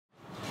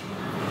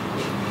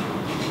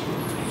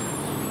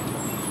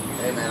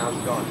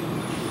How's it going?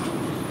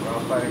 We're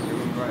all fighting for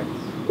human rights.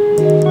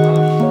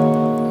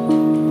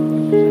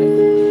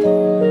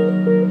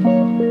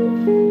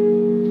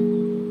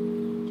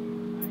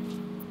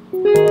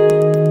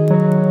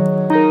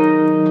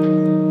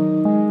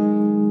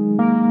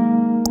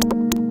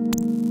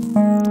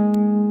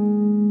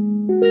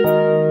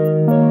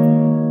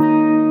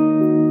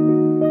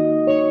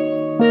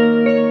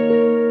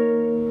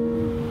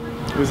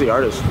 Who's the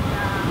artist?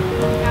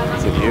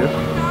 Is it you?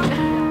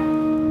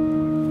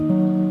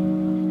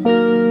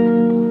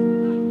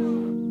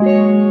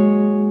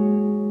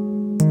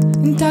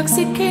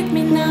 Intoxicate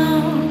me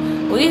now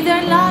with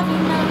your love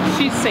now.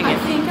 She's singing. I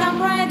think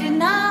I'm ready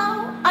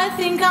now. I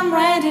think I'm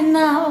ready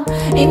now.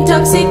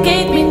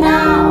 Intoxicate me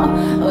now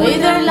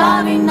with your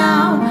loving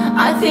now.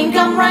 I think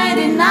I'm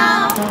ready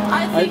now.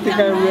 I think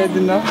I'm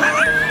ready now.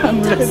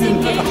 I'm ready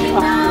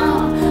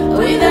now.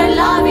 With your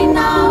loving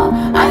now.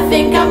 I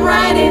think I'm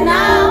ready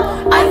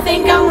now. I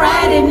think I'm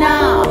ready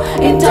now.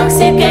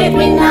 Intoxicate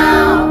me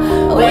now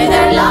with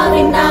your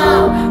loving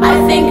now.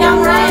 I think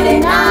I'm ready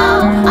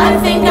now. I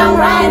think I'm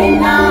ready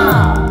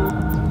now.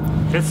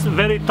 It's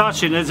very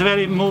touching, it's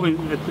very moving.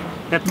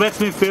 It makes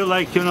me feel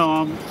like, you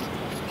know,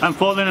 I'm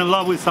falling in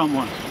love with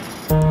someone.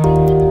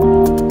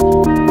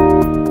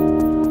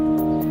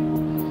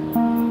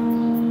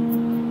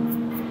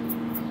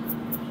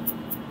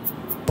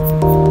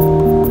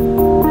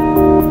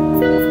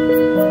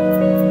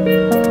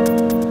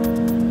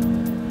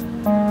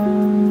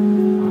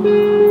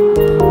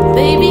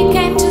 Baby,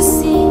 can't you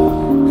see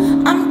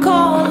I'm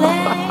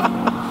calling?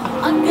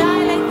 A guy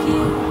like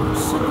you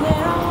should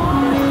wear a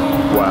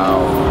warning. Wow.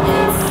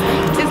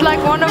 It's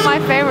like one of my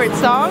favorite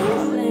songs.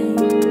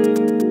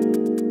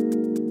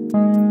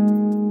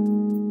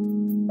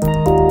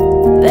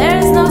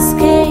 There's no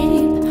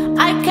escape,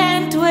 I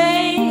can't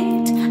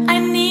wait. I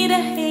need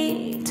a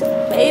hit.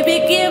 Baby,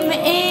 give me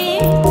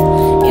it.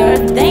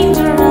 You're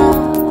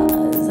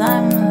dangerous,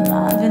 I'm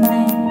loving it.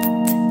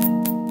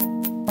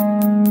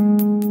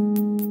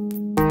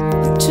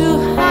 Too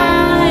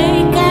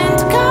high,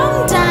 can't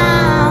come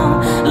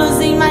down.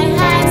 Losing my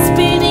head,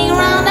 spinning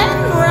round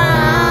and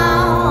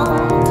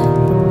round.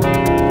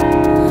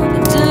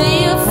 Do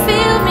you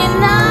feel me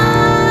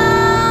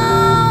now?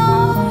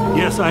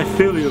 Yes, I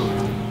feel you.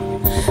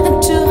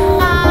 Too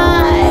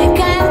high,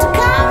 can't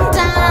come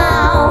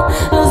down.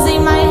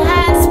 Losing my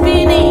head,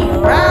 spinning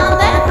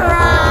round and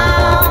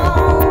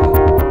round.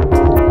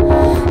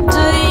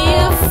 Do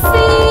you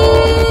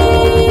feel?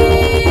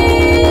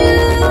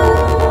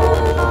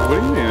 What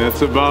do you mean?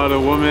 It's about a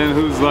woman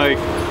who's like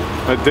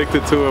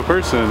addicted to a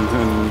person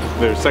and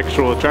their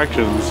sexual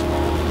attractions.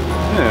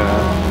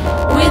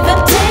 Yeah. With the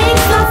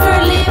taste of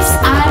her lips,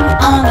 I'm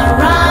on the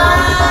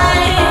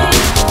ride.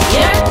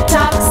 You're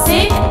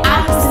toxic,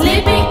 I'm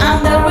sleeping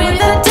under. With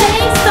the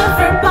taste of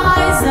her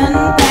poison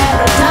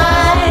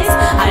paradise,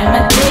 I'm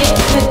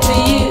addicted to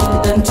you.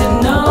 Don't you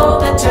know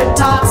that you're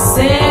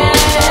toxic?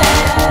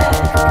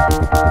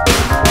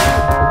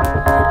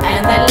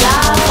 And I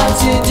love what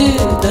you do.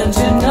 Don't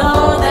you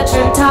know that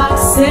you're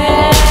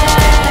toxic?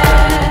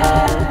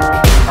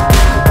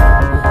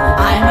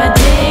 I'm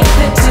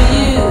addicted to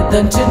you.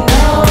 Don't you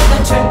know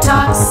that you're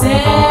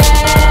toxic?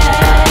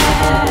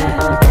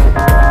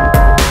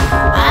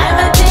 I'm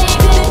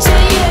addicted to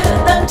you.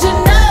 Don't you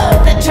know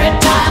that you're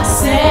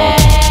toxic?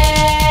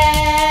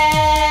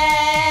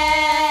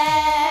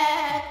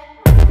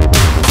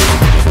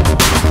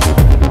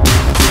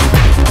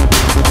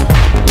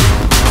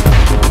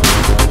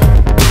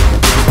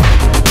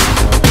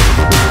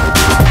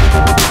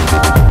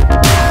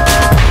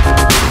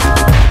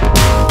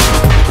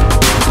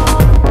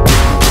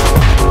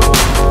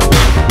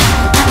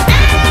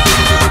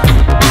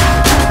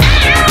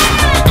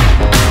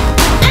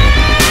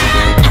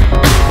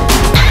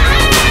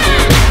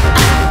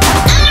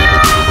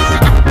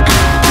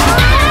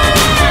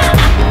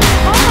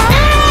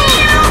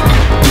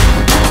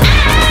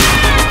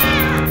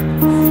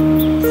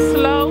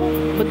 Slow,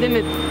 but then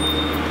it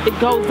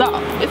goes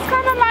up. It's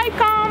kind of like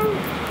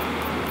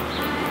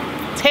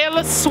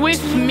Taylor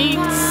Swift meets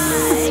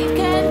I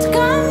can't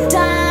come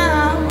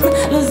down,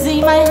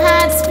 losing my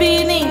head,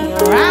 spinning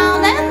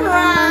round and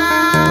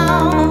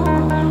round.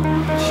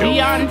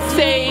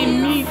 Beyonce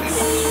meets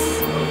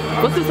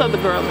what's this other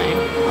girl name?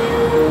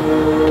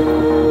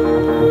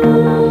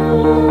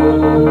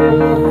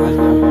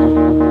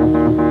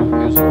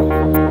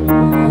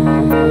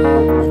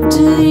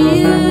 Do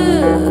you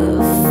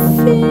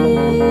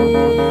feel?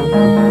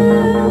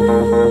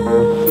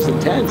 It's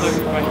intense.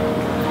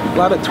 A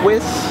lot of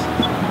twists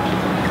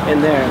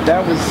in there.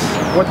 That was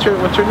what's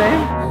her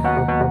name?